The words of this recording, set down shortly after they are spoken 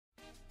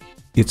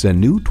It's a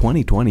new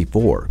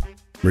 2024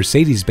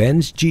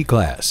 Mercedes-Benz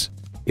G-Class.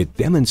 It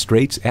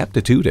demonstrates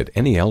aptitude at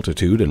any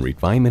altitude and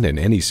refinement in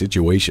any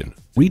situation.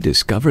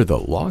 Rediscover the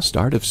lost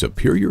art of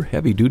superior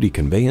heavy-duty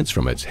conveyance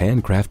from its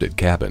handcrafted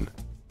cabin.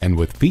 And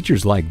with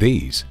features like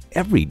these,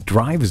 every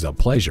drive is a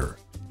pleasure.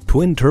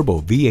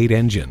 Twin-turbo V8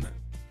 engine,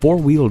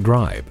 4-wheel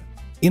drive,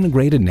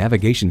 integrated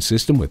navigation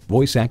system with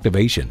voice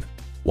activation,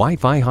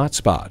 Wi-Fi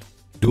hotspot,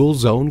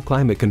 dual-zone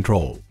climate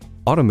control,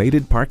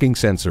 automated parking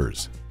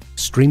sensors,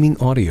 streaming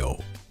audio,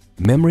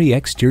 memory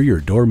exterior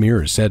door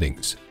mirror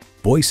settings,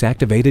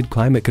 voice-activated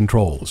climate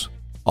controls,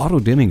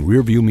 auto-dimming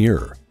rearview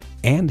mirror,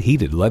 and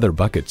heated leather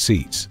bucket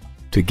seats.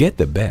 To get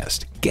the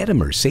best, get a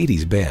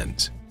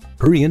Mercedes-Benz.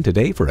 Hurry in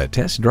today for a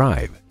test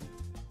drive.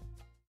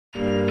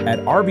 At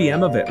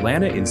RBM of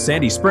Atlanta in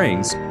Sandy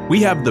Springs,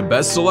 we have the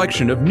best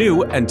selection of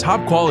new and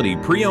top-quality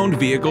pre-owned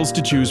vehicles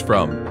to choose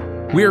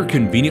from. We are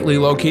conveniently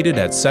located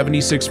at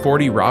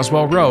 7640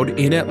 Roswell Road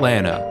in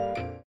Atlanta.